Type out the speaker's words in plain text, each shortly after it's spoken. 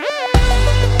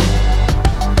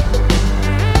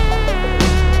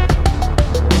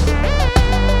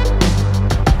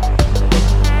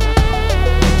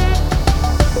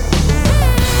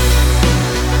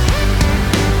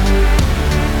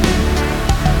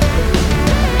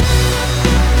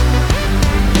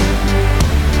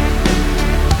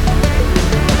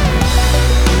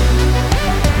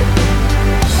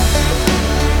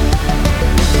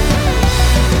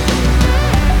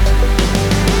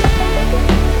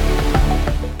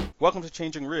Welcome to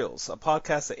Changing Reels, a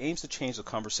podcast that aims to change the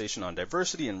conversation on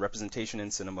diversity and representation in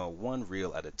cinema one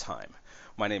reel at a time.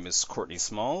 My name is Courtney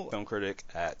Small, film critic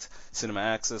at Cinema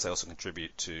Access. I also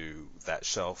contribute to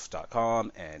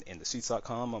thatshelf.com and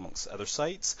intheseats.com, amongst other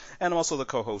sites, and I'm also the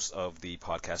co-host of the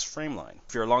podcast Frameline.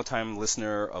 If you're a longtime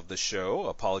listener of the show,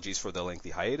 apologies for the lengthy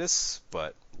hiatus,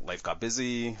 but life got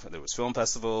busy, there was film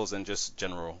festivals, and just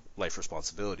general life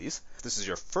responsibilities. If this is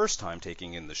your first time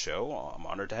taking in the show, I'm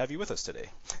honored to have you with us today.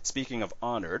 Speaking of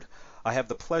honored, I have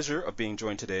the pleasure of being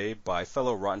joined today by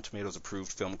fellow Rotten Tomatoes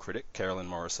approved film critic Carolyn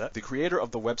Morissette, the creator of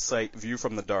the website View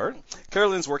from the Dart.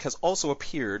 Carolyn's work has also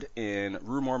appeared in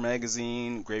Rue Morgue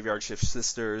magazine, Graveyard Shift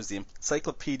Sisters, the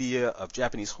Encyclopedia of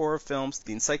Japanese Horror Films,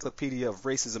 the Encyclopedia of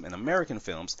Racism in American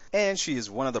Films, and she is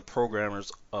one of the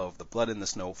programmers of the Blood in the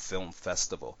Snow Film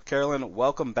Festival. Carolyn,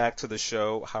 welcome back to the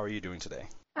show. How are you doing today?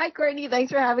 Hi, Courtney.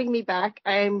 Thanks for having me back.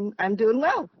 I'm doing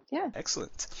well. Yeah.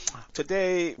 Excellent.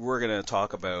 Today we're going to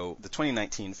talk about the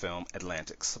 2019 film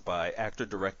Atlantics by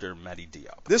actor-director Mati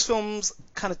Diop. This film's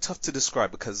kind of tough to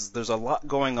describe because there's a lot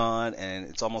going on and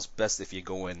it's almost best if you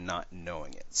go in not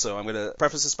knowing it. So I'm going to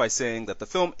preface this by saying that the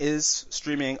film is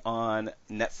streaming on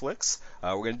Netflix.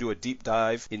 We're going to do a deep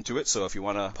dive into it, so if you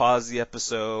want to pause the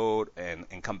episode and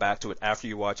come back to it after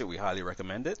you watch it, we highly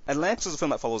recommend it. Atlantics is a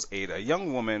film that follows Ada, a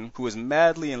young woman who is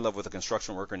madly in love with a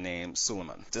construction worker named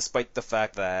Suleiman, despite the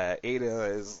fact that Ada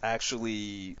is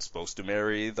actually supposed to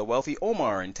marry the wealthy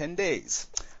Omar in 10 days.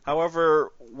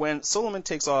 However, when Suleiman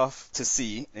takes off to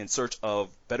sea in search of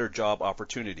better job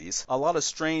opportunities, a lot of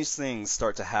strange things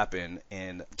start to happen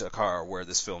in Dakar, where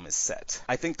this film is set.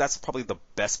 I think that's probably the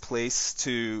best place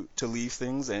to leave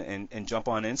things and jump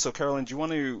on in. So, Carolyn, do you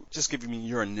want to just give me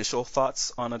your initial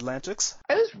thoughts on Atlantics?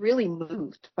 I was really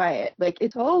moved by it. Like,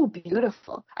 it's so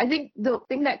beautiful. I think the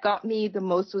thing that got me the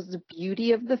most was the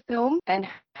beauty of the film and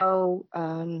how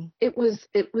it was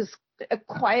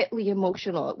quietly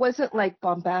emotional. It wasn't like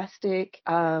bombastic.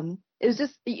 It was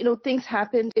just, things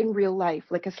happened in real life,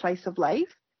 like a slice of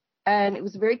life. And it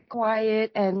was very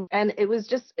quiet and it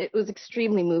was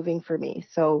extremely moving for me.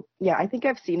 So yeah, I think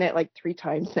I've seen it like 3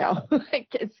 times now.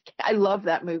 I love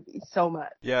that movie so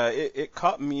much. Yeah, it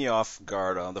caught me off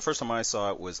guard. The first time I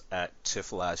saw it was at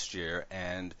TIFF last year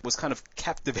and was kind of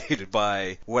captivated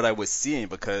by what I was seeing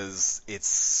because it's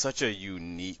such a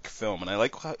unique film. And I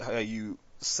like how you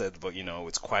said, but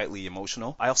it's quietly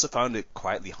emotional. I also found it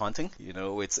quietly haunting.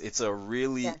 It's a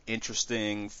really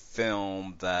interesting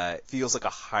film that feels like a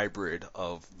hybrid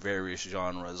of various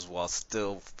genres while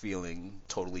still feeling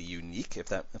totally unique, if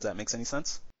that makes any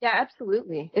sense. Yeah,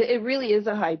 absolutely. It really is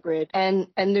a hybrid. And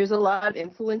there's a lot of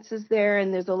influences there.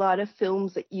 And there's a lot of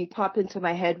films that you pop into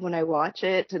my head when I watch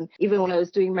it. And even when I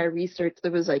was doing my research,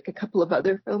 there was like a couple of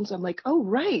other films. I'm like, oh,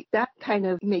 right. That kind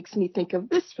of makes me think of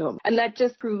this film. And that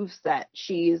just proves that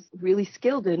she is really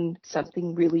skilled in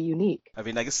something really unique. I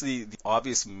mean, I guess the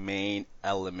obvious main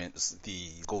element is the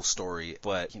ghost story.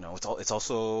 But, it's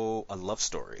also a love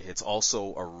story. It's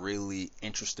also a really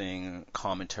interesting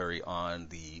commentary on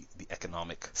the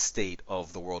economic state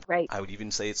of the world. Right. I would even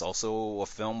say it's also a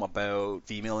film about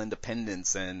female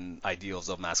independence and ideals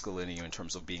of masculinity in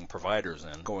terms of being providers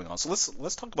and going on. So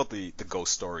let's talk about the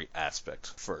ghost story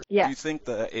aspect first. Yeah. Do you think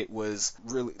that it was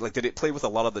really did it play with a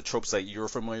lot of the tropes that you're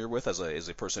familiar with as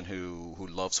a person who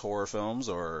loves horror films,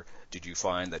 or did you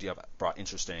find that you have brought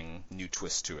interesting new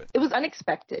twists to it? It was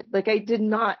unexpected.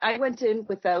 I went in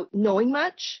without knowing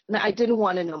much. I didn't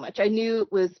want to know much. I knew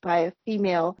it was by a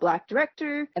female Black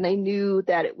director, and I knew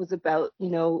that it was about,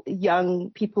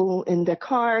 young people in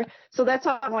Dakar. So that's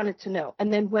all I wanted to know.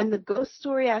 And then when the ghost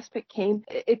story aspect came,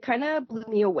 it kind of blew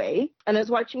me away. And I was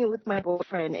watching it with my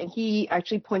boyfriend, and he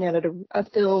actually pointed out a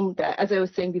film that, as I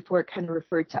was saying before, it kind of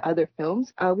referred to other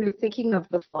films. We were thinking of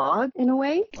The Fog in a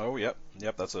way. Oh, yep.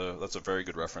 Yep, that's a very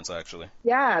good reference, actually.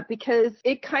 Yeah, because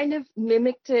it kind of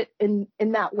mimicked it in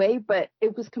that way, but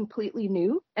it was completely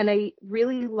new. And I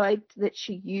really liked that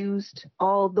she used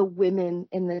all the women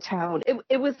in the town.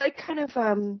 It was like kind of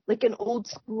like an old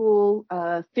school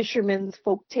fisherman's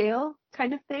folktale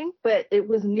kind of thing, but it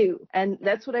was new. And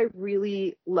that's what I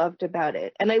really loved about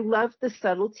it. And I loved the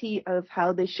subtlety of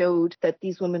how they showed that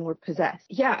these women were possessed.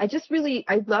 Yeah,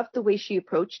 I loved the way she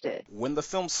approached it. When the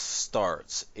film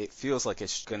starts, it feels like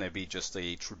it's going to be just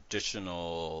a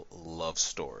traditional love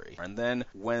story. And then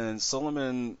when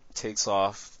Suleiman takes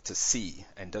off to sea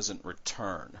and doesn't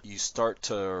return, you start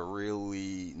to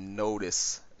really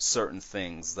notice certain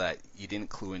things that you didn't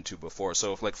clue into before.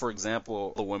 So if, like, for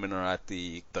example, the women are at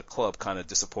the club kind of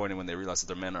disappointed when they realize that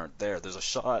their men aren't there. There's a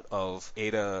shot of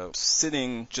Ada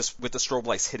sitting just with the strobe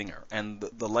lights hitting her, and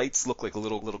the lights look like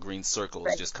little green circles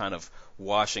Right. just kind of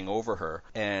washing over her.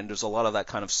 And there's a lot of that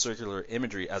kind of circular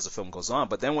imagery as the film goes on.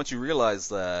 But then once you realize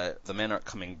that the men aren't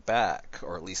coming back,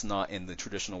 or at least not in the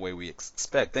traditional way we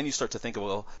expect, then you start to think,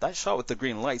 well, that shot with the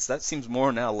green lights, that seems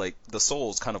more now like the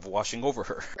soul's kind of washing over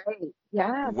her. Right.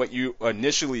 Yeah. What you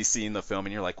initially see in the film,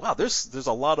 and you're like, wow, there's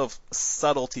a lot of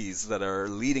subtleties that are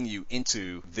leading you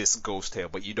into this ghost tale,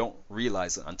 but you don't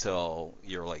realize it until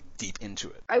you're like deep into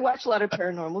it. I watch a lot of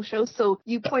paranormal shows, so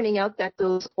you pointing out that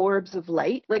those orbs of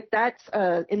light, like that's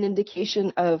an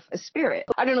indication of a spirit.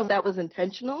 I don't know if that was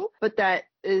intentional, but that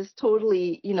is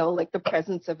totally, like the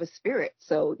presence of a spirit.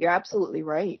 So you're absolutely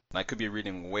right. I could be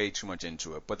reading way too much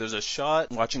into it, but there's a shot,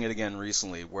 watching it again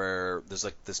recently, where there's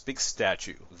like this big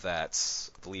statue that's,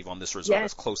 I believe, on this resort. Yes.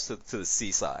 It's close to the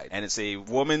seaside, and it's a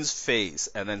woman's face,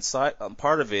 and then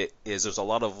part of it is there's a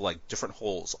lot of like different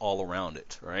holes all around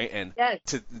it, right? And Yes.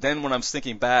 then when I'm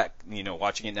thinking back,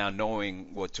 watching it now,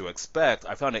 knowing what to expect,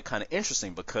 I found it kind of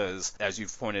interesting because, as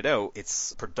you've pointed out,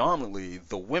 it's predominantly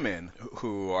the women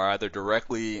who are either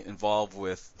directly involved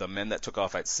with the men that took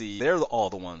off at sea. They're all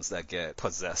the ones that get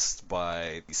possessed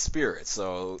by the spirits.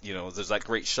 So, there's that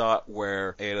great shot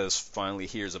where Ada finally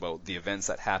hears about the events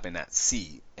that happen at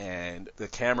sea, and the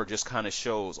camera just kind of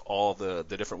shows all the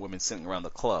different women sitting around the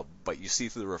club, but you see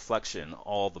through the reflection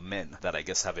all the men that I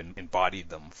guess have embodied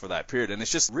them for that period. And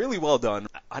it's just really well done.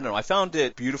 I don't know, I found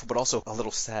it beautiful, but also a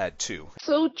little sad too.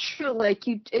 So true. Like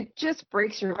it just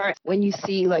breaks your heart when you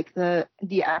see like the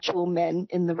actual men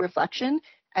in the reflection.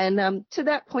 And to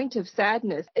that point of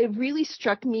sadness, it really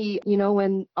struck me,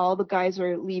 when all the guys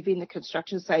are leaving the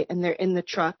construction site and they're in the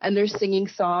truck and they're singing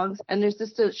songs, and there's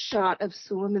just a shot of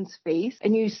Suleiman's face,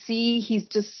 and you see he's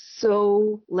just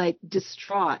so like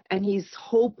distraught and he's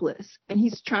hopeless and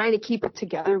he's trying to keep it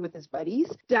together with his buddies.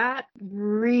 That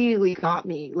really got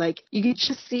me. Like, you could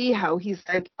just see how he's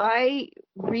like, I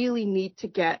really need to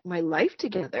get my life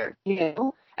together,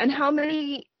 And how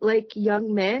many like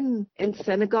young men in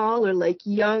Senegal, or like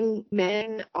young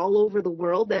men all over the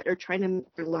world that are trying to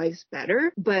make their lives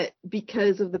better, but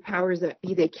because of the powers that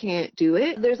be, they can't do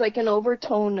it. There's like an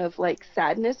overtone of like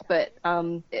sadness, but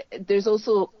there's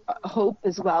also hope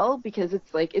as well, because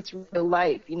it's like, it's real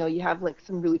life. You have like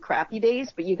some really crappy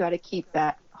days, but you got to keep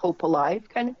that hope alive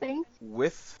kind of thing.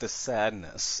 With the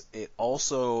sadness, it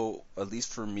also, at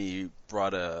least for me,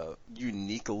 brought a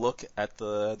unique look at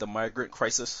the migrant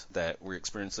crisis that we're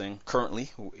experiencing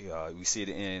currently. We see it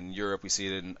in Europe, we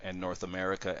see it in North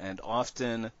America, and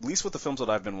often, at least with the films that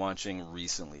I've been watching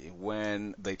recently,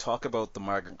 when they talk about the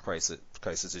migrant crisis,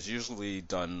 it's usually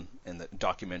done in the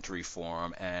documentary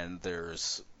form, and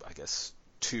there's, I guess,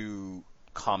 two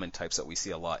common types that we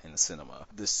see a lot in cinema.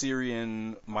 The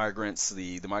Syrian migrants,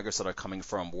 the migrants that are coming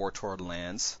from war-torn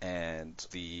lands, and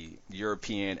the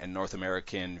European and North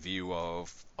American view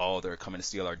of, oh, they're coming to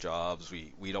steal our jobs,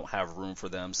 we don't have room for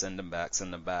them, send them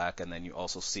back. And then you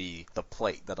also see the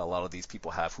plight that a lot of these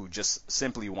people have who just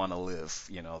simply want to live.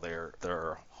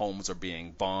 Their homes are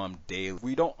being bombed daily.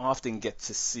 We don't often get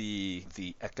to see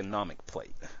the economic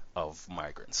plight of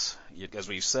migrants. As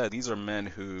we've said, these are men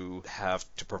who have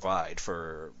to provide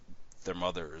for their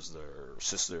mothers, their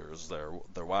sisters,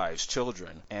 their wives,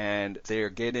 children, and they're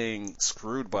getting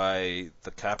screwed by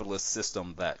the capitalist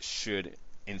system that should,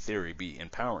 in theory, be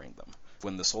empowering them.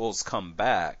 When the souls come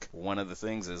back, one of the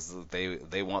things is that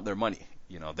they want their money.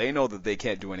 They know that they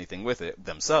can't do anything with it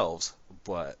themselves,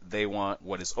 but they want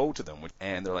what is owed to them.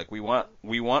 And they're like, we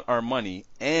want our money,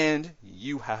 and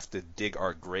you have to dig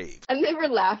our grave. And they were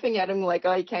laughing at him like,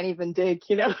 oh, you can't even dig,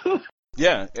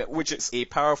 Yeah, which is a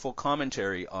powerful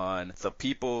commentary on the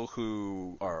people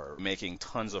who are making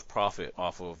tons of profit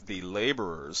off of the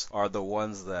laborers are the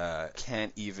ones that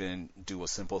can't even do a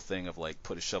simple thing of like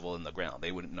put a shovel in the ground.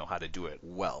 They wouldn't know how to do it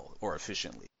well or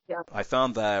efficiently. Yeah. I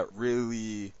found that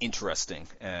really interesting,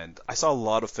 and I saw a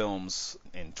lot of films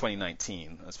in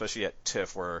 2019, especially at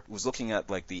TIFF, where it was looking at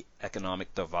like the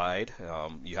economic divide.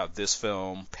 You have this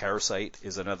film, Parasite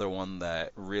is another one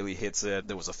that really hits it.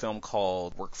 There was a film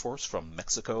called Workforce from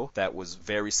Mexico that was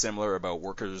very similar, about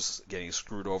workers getting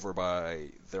screwed over by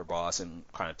their boss and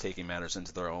kind of taking matters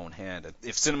into their own hand.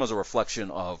 If cinema is a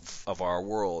reflection of our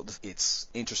world, it's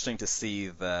interesting to see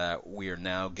that we are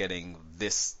now getting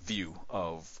this view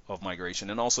of migration,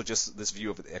 and also just this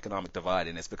view of the economic divide,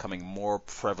 and it's becoming more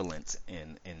prevalent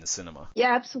in the cinema.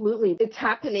 Yeah, absolutely. It's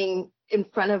happening in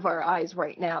front of our eyes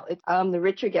right now. It's the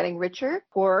rich are getting richer,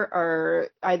 poor are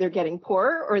either getting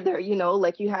poorer, or they're,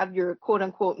 like you have your quote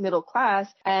unquote middle class,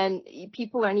 and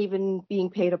people aren't even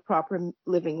being paid a proper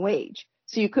living wage.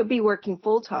 So you could be working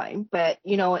full time, but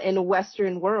in a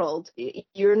Western world,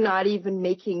 you're not even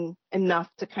making enough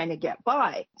to kind of get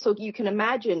by. So you can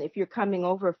imagine if you're coming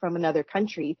over from another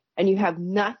country and you have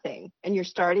nothing and you're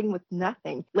starting with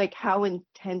nothing, like how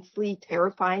intensely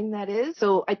terrifying that is.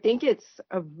 So I think it's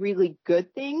a really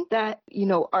good thing that,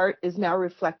 art is now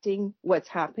reflecting what's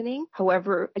happening.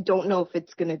 However, I don't know if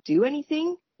it's going to do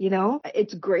anything.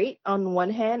 It's great on one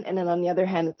hand, and then on the other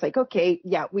hand, it's like, okay,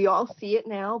 yeah, we all see it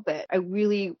now, but I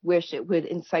really wish it would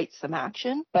incite some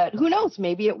action. But who knows?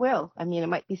 Maybe it will. I mean, it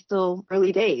might be still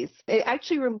early days. It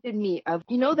actually reminded me of,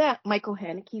 that Michael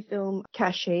Haneke film,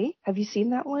 Caché? Have you seen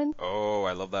that one? Oh,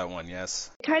 I love that one, yes.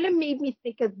 It kind of made me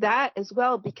think of that as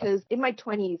well, because in my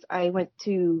 20s, I went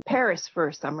to Paris for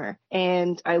a summer,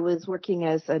 and I was working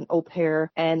as an au pair,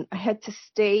 and I had to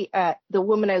stay at the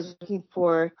woman I was working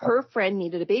for. Her friend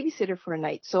needed a babysitter for a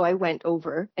night, so I went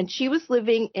over, and she was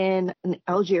living in an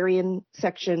Algerian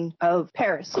section of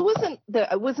Paris. So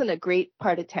it wasn't a great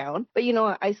part of town, but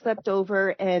I slept over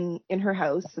and in her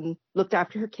house and looked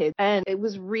after her kids, and it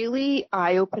was really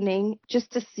eye-opening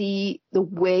just to see the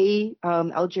way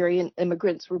Algerian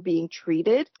immigrants were being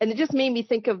treated. And it just made me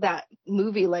think of that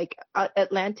movie, like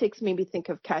Atlantics made me think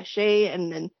of Caché,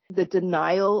 and then the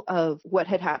denial of what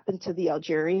had happened to the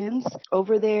Algerians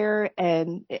over there.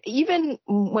 And even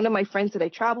one of my friends that I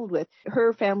traveled with,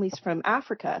 her family's from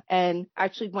Africa, and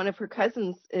actually one of her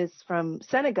cousins is from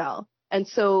Senegal. And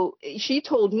so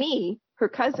her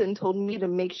cousin told me to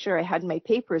make sure I had my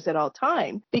papers at all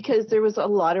time, because there was a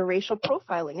lot of racial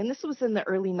profiling. And this was in the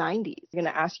early 90s. They're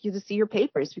going to ask you to see your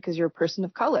papers because you're a person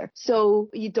of color. So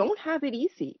you don't have it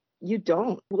easy. You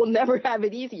don't. We'll never have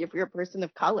it easy if you're a person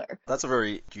of color. That's a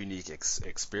very unique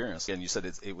experience. And you said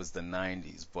it was the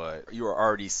 90s, but you were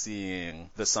already seeing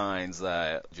the signs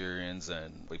that Algerians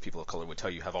and people of color would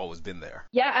tell you have always been there.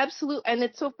 Yeah, absolutely. And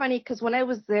it's so funny because when I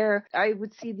was there, I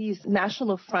would see these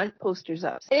National Front posters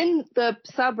up in the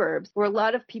suburbs where a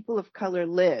lot of people of color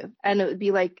live. And it would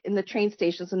be like in the train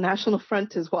stations, the National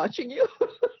Front is watching you.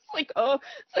 Like, oh,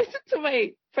 so I said to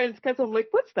my friend's cousin, I'm like,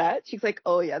 what's that? She's like,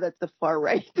 oh yeah, that's the far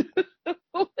right.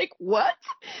 I'm like, what?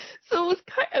 So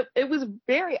it was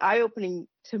very eye-opening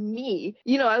to me.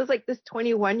 I was like this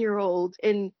 21-year-old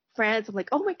in France. I'm like,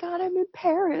 oh my God, I'm in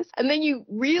Paris. And then you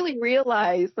really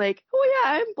realize, like, oh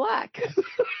yeah, I'm Black.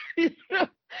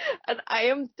 And I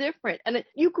am different. And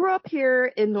you grew up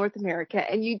here in North America,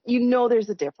 and you know there's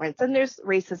a difference, and there's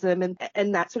racism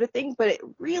and that sort of thing, but it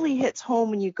really hits home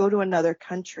when you go to another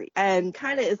country and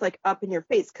kind of is like up in your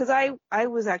face. Because I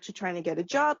was actually trying to get a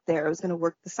job there. I was going to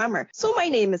work the summer. So my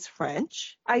name is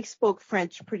French. I spoke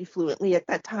French pretty fluently at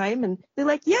that time. And they're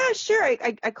like, yeah, sure.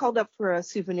 I called up for a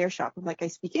souvenir shop. I'm like, I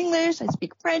speak English. I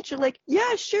speak French. They're like,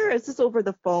 yeah, sure. Is this over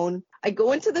the phone? I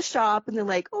go into the shop, and they're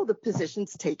like, oh, the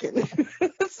position's taken.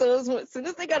 So as soon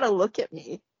as they got a look at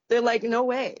me, they're like, no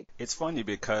way. It's funny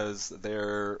because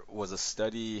there was a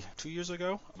study 2 years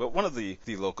ago, but one of the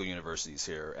local universities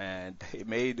here, and it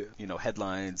made,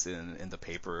 headlines in the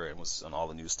paper and was on all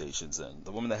the news stations. And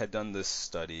the woman that had done this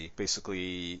study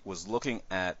basically was looking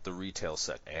at the retail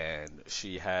sector, and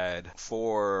she had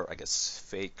 4, I guess,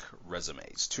 fake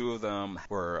resumes. 2 of them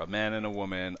were a man and a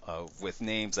woman with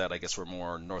names that I guess were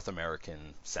more North American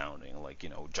sounding, like,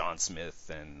 John Smith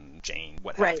and Jane,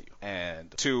 what have you.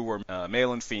 And 2 were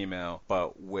male and female,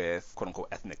 but with quote-unquote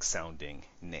ethnic-sounding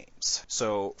names.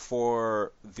 So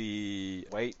for the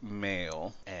white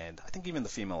male, and I think even the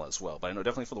female as well, but I know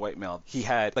definitely for the white male, he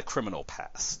had a criminal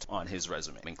past on his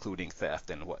resume, including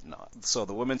theft and whatnot. So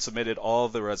the woman submitted all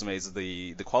of the resumes.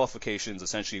 The qualifications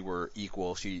essentially were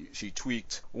equal. She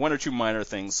tweaked 1 or 2 minor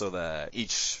things so that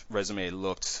each resume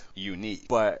looked unique.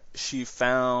 But she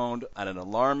found at an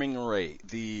alarming rate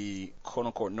the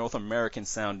quote-unquote North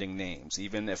American-sounding names,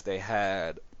 even if they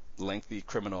had lengthy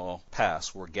criminal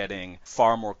past, were getting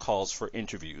far more calls for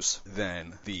interviews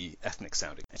than the ethnic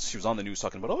sounding. And she was on the news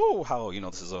talking about, how,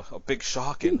 this is a big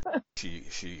shock, and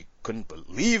she couldn't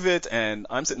believe it. And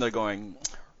I'm sitting there going,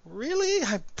 really?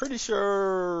 I'm pretty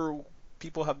sure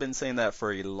people have been saying that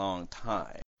for a long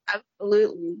time.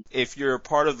 Absolutely. If you're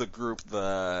part of the group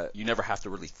that you never have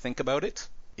to really think about it,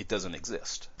 it doesn't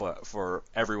exist. But for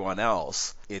everyone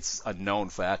else, it's a known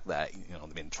fact that,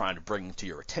 they've been trying to bring to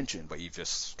your attention, but you've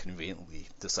just conveniently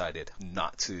decided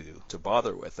not to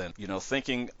bother with. And,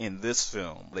 thinking in this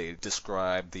film, they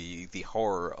describe the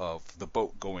horror of the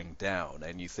boat going down,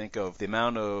 and you think of the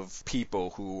amount of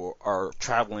people who are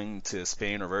traveling to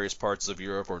Spain or various parts of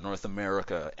Europe or North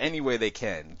America any way they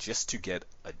can just to get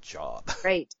a job.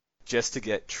 Right. Just to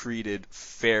get treated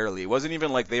fairly. It wasn't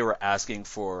even like they were asking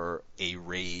for a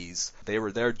raise. They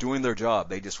were there doing their job.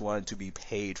 They just wanted to be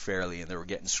paid fairly, and they were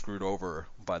getting screwed over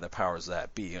by the powers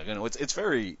that be. It's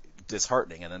very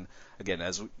disheartening. And then again,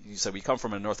 as you said, we come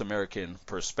from a North American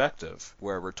perspective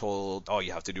where we're told all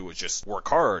you have to do is just work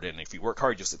hard, and if you work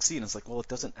hard, you'll succeed. And it's like, well, it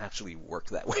doesn't actually work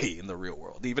that way in the real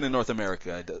world. Even in North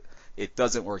America, it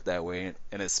doesn't work that way.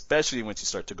 And especially once you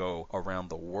start to go around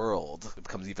the world, it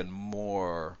becomes even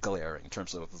more glaring in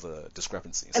terms of the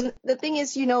discrepancies. And the thing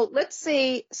is, let's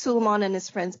say Suleiman and his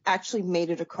friends actually made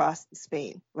it across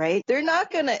Spain, right? They're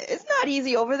not gonna, it's not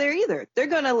easy over there either. They're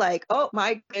gonna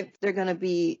they're gonna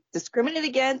be discriminated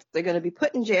against. They're going to be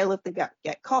put in jail if they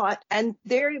get caught, and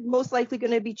they're most likely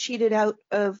going to be cheated out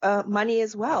of money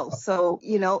as well. So,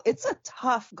 it's a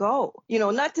tough go.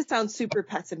 Not to sound super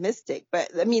pessimistic,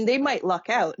 but I mean, they might luck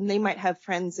out and they might have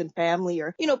friends and family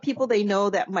or, people they know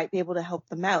that might be able to help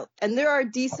them out. And there are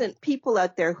decent people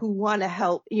out there who want to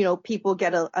help, people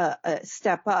get a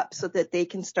step up so that they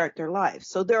can start their lives.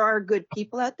 So there are good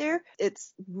people out there.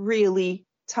 It's really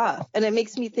tough. And it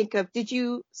makes me think of, did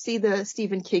you see the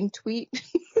Stephen King tweet?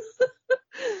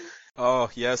 Oh,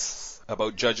 yes,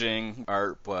 about judging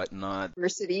art, but not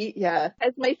diversity. Yeah.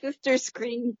 As my sister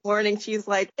screamed this morning, she's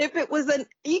like, if it was an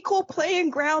equal playing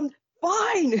ground,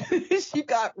 fine. She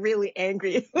got really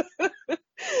angry.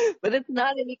 But it's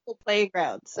not an equal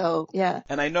playground, so yeah.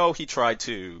 And I know he tried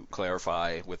to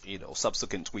clarify with,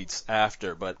 subsequent tweets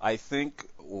after, but I think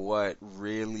what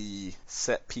really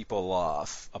set people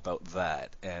off about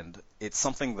that, and it's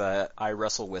something that I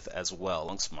wrestle with as well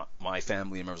amongst my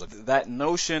family members, like that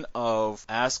notion of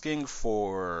asking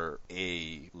for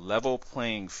a level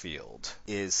playing field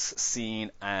is seen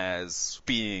as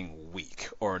being weak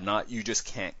or not, you just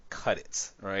can't cut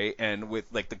it, right? And with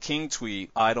like the King tweet,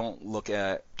 I don't look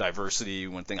at diversity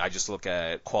one thing, I just look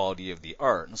at quality of the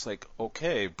art. And it's like,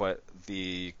 okay, but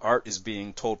the art is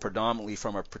being told predominantly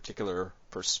from a particular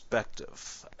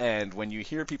perspective. And when you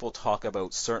hear people talk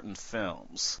about certain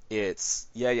films, it's,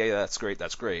 yeah, that's great.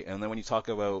 And then when you talk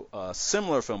about a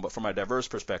similar film, but from a diverse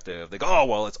perspective, they go, oh,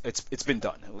 well, it's been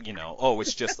done.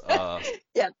 It's just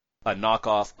yeah. A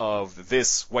knockoff of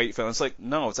this white film. It's like,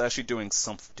 no, it's actually doing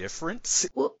something different.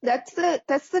 Well, that's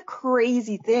the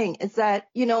crazy thing is that,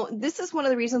 this is one of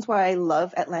the reasons why I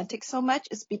love Atlantic so much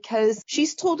is because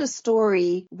she's told a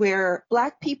story where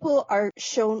Black people are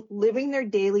shown living their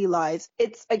daily lives.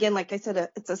 It's, again, like I said,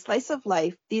 it's a slice of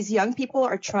life. These young people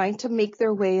are trying to make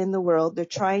their way in the world. They're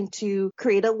trying to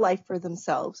create a life for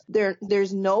themselves.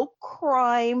 There's no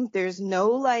crime. There's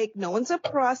no no one's a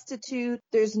prostitute.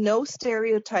 There's no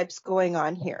stereotypes going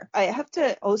on here. I have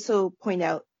to also point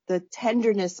out the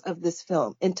tenderness of this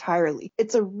film entirely.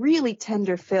 It's a really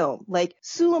tender film. Like,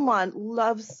 Suleiman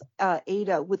loves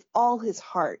Ada with all his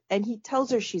heart, and he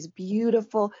tells her she's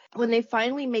beautiful. When they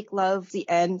finally make love at the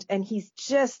end, and he's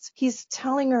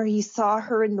telling her he saw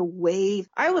her in the wave,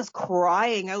 I was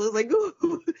crying. I was like,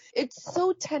 ooh. It's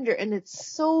so tender and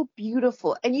it's so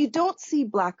beautiful. And you don't see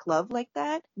Black love like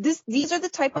that. These are the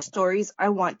type of stories I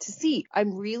want to see.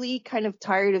 I'm really kind of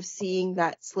tired of seeing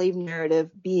that slave narrative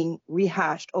being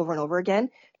rehashed over and over again.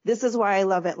 This is why I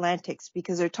love Atlantics,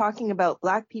 because they're talking about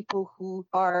Black people who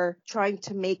are trying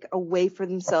to make a way for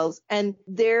themselves, and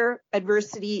their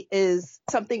adversity is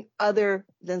something other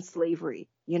than slavery.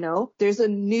 There's a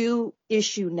new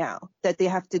issue now that they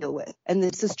have to deal with, and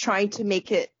this is trying to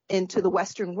make it into the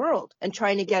Western world and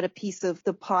trying to get a piece of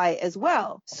the pie as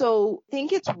well. So I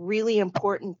think it's really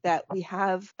important that we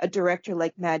have a director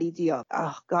like Mati Diop.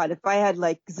 Oh God, if I had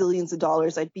like zillions of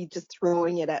dollars, I'd be just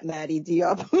throwing it at Mati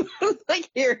Diop. Like,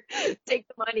 here, take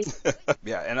the money.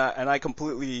 Yeah, and I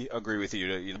completely agree with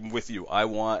you. I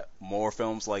want more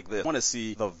films like this. I want to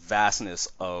see the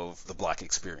vastness of the Black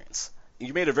experience.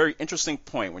 You made a very interesting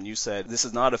point when you said this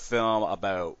is not a film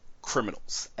about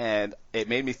criminals, and it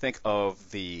made me think of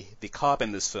the cop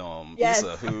in this film, yes.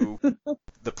 Issa, who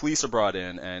the police are brought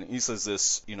in, and Issa's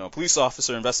this police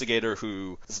officer investigator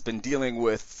who has been dealing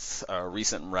with a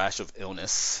recent rash of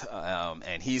illness,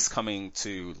 and he's coming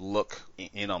to look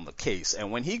in on the case. And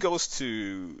when he goes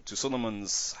to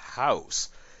Suleiman's house,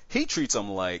 he treats him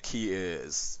like he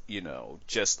is,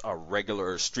 just a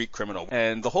regular street criminal.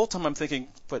 And the whole time I'm thinking,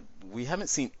 but we haven't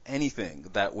seen anything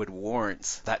that would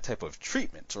warrant that type of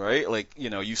treatment, right? Like,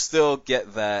 you still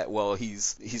get that, well,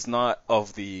 he's not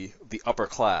of the upper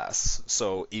class,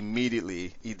 so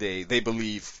immediately they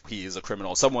believe he is a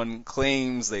criminal. Someone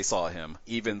claims they saw him,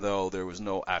 even though there was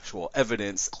no actual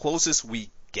evidence. Closest we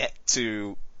get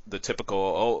to the typical,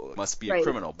 oh, must be a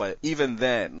criminal. But even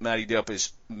then, Maddie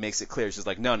Diop makes it clear. She's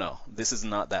like, no, this is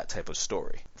not that type of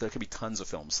story. There could be tons of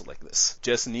films like this.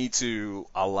 Just need to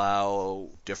allow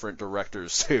different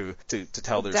directors to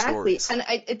tell their stories. And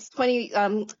it's funny,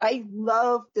 I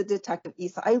love the detective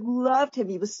Issa. I loved him.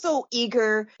 He was so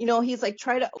eager. He's like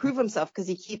trying to prove himself because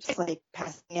he keeps like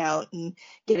passing out and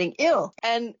getting ill.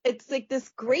 And it's like this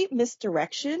great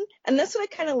misdirection. And that's what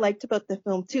I kind of liked about the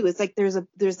film too. It's like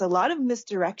there's a lot of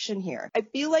misdirection here. I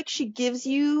feel like she gives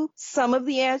you some of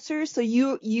the answers. So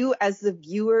you as the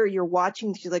viewer, you're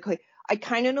watching, she's like, I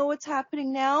kind of know what's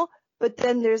happening now, but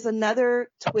then there's another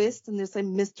twist and there's a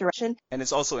misdirection. And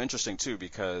it's also interesting too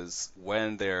because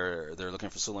when they're looking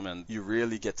for Suleiman, you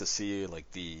really get to see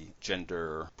like the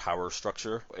gender power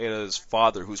structure. Ada's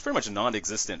father, who's pretty much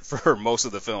non-existent for most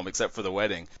of the film except for the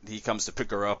wedding, he comes to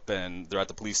pick her up and they're at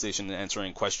the police station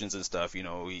answering questions and stuff.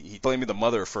 He blaming the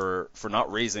mother for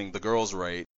not raising the girls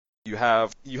right. You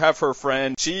have her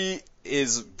friend. She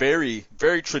is very,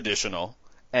 very traditional.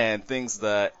 And things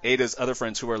that Ada's other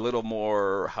friends who are a little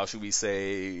more, how should we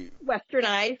say?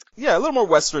 Westernized. Yeah, a little more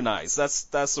westernized.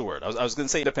 That's the word. I was going to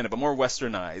say independent, but more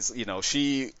westernized.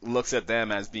 She looks at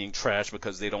them as being trash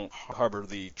because they don't harbor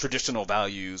the traditional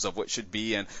values of what should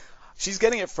be. And she's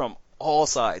getting it from all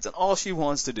sides. And all she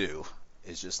wants to do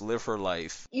is just live her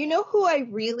life. You know who I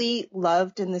really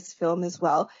loved in this film as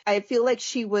well? I feel like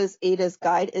she was Ada's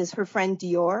guide, is her friend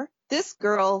Dior. This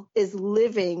girl is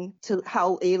living to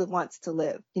how Ada wants to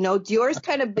live. Dior's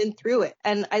kind of been through it.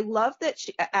 And I love that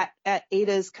she, at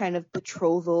Ada's kind of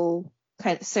betrothal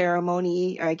kind of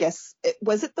ceremony, or I guess,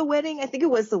 was it the wedding? I think it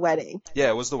was the wedding.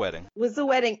 Yeah, it was the wedding. It was the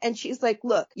wedding. And she's like,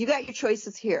 look, you got your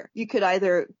choices here. You could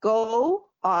either go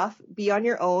off, be on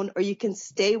your own, or you can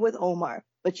stay with Omar.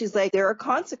 But she's like, there are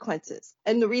consequences.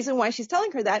 And the reason why she's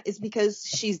telling her that is because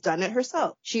she's done it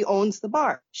herself. She owns the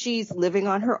bar. She's living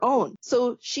on her own.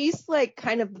 So she's like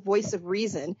kind of the voice of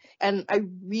reason. And I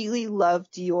really love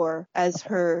Dior as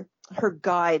her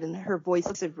guide and her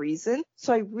voice of reason.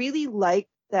 So I really like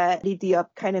that Diop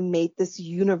kind of made this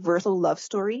universal love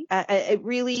story. It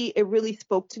really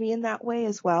spoke to me in that way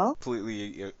as well.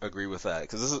 Completely agree with that,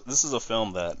 because this is a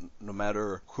film that no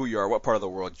matter who you are, what part of the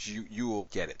world, you will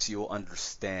get it. You'll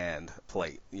understand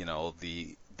plight.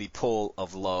 The pull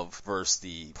of love versus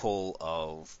the pull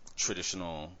of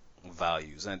traditional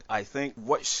values. And I think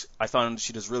what I found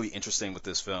she does really interesting with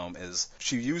this film is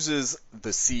she uses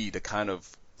the sea to kind of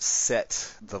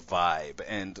set the vibe,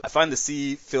 and I find the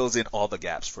sea fills in all the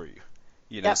gaps for you.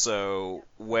 Yep. So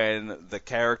when the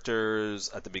characters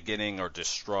at the beginning are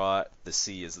distraught, the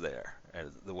sea is there.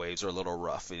 And the waves are a little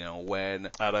rough.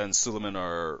 When Ada and Suleiman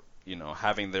are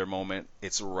having their moment,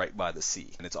 it's right by the sea,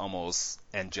 and it's almost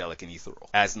angelic and ethereal.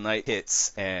 As night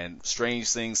hits and strange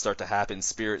things start to happen,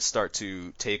 spirits start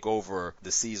to take over,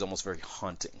 the sea is almost very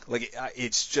haunting. Like,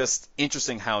 it's just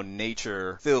interesting how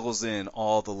nature fills in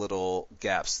all the little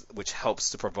gaps, which helps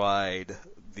to provide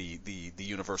the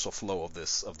universal flow of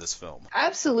this film.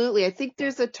 Absolutely. I think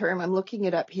there's a term, I'm looking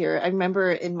it up here. I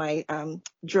remember in my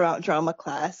drama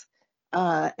class,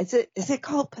 is it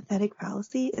called pathetic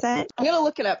fallacy? I'm going to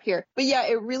look it up here. But yeah,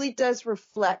 it really does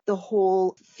reflect the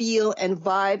whole feel and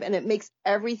vibe, and it makes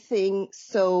everything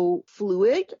so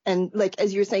fluid and, like,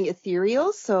 as you're saying,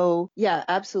 ethereal. So yeah,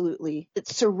 absolutely.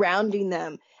 It's surrounding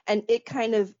them. And it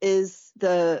kind of is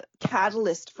the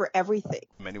catalyst for everything.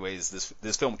 In many ways,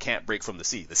 this film can't break from the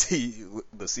sea. The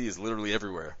sea is literally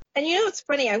everywhere. And it's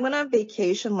funny. I went on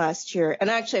vacation last year, and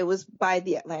actually I was by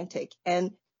the Atlantic,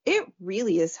 and it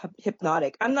really is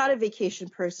hypnotic. I'm not a vacation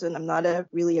person. I'm not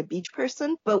really a beach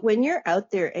person. But when you're out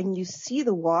there and you see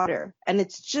the water, and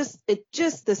it's just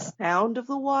the sound of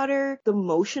the water, the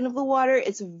motion of the water,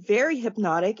 it's very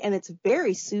hypnotic and it's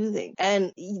very soothing.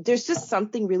 And there's just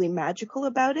something really magical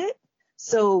about it.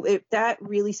 So that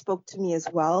really spoke to me as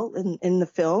well in the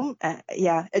film. I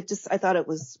thought it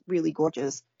was really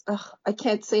gorgeous. I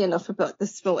can't say enough about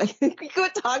this film. We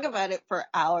could talk about it for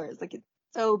hours. Like, it's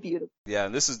so beautiful. Yeah,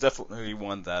 and this is definitely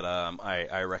one that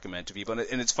I recommend to people.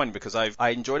 And it's funny because I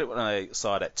enjoyed it when I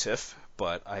saw it at TIFF,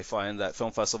 but I find that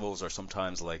film festivals are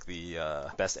sometimes like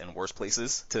the best and worst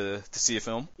places to see a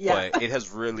film. Yeah. But it has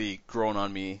really grown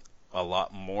on me a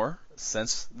lot more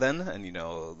since then, and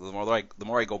the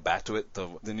more I go back to it,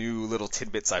 the new little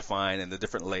tidbits I find and the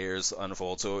different layers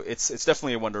unfold. So it's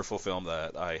definitely a wonderful film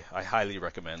that I highly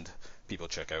recommend people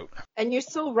check out. And you're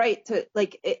so right to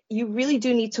you really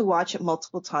do need to watch it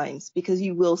multiple times because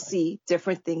you will see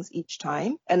different things each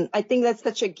time. And I think that's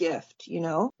such a gift,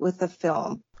 with a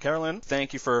film. Carolyn,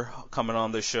 thank you for coming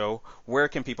on the show. Where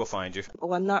can people find you?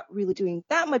 Oh, I'm not really doing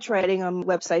that much writing on the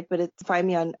website, but find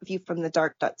me on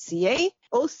viewfromthedark.ca.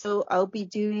 Also, I'll be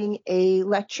doing a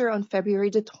lecture on February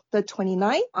the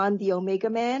 29th on the Omega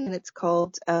Man, and it's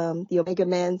called The Omega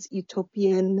Man's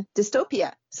Utopian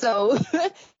Dystopia. So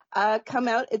come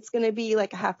out. It's going to be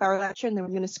like a half-hour lecture, and then we're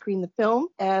going to screen the film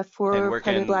for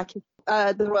Pride Black,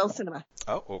 the Royal Cinema.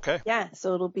 Oh, okay. Yeah,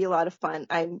 so it'll be a lot of fun.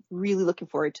 I'm really looking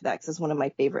forward to that because it's one of my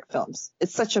favorite films.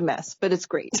 It's such a mess, but it's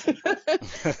great.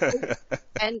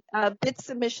 And bid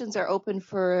submissions are open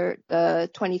for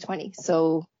 2020.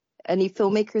 So any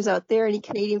filmmakers out there, any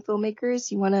Canadian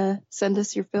filmmakers, you want to send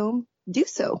us your film? Do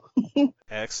so.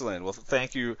 Excellent. Well,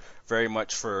 thank you very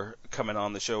much for coming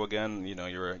on the show again.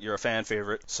 You're a fan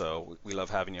favorite, so we love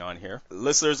having you on here.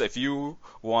 Listeners, if you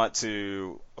want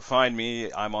to find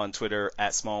me, I'm on Twitter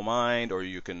 @SmallMind, or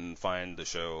you can find the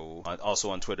show also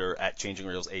on Twitter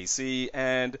 @ChangingReelsAC,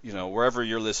 and wherever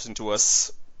you're listening to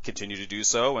us, continue to do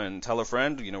so and tell a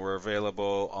friend. We're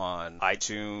available on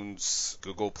iTunes,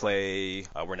 Google Play.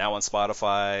 We're now on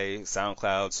Spotify,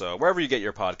 SoundCloud. So wherever you get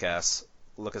your podcasts,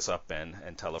 look us up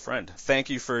and tell a friend. Thank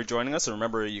you for joining us. And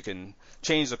remember, you can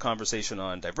change the conversation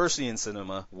on diversity in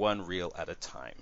cinema one reel at a time.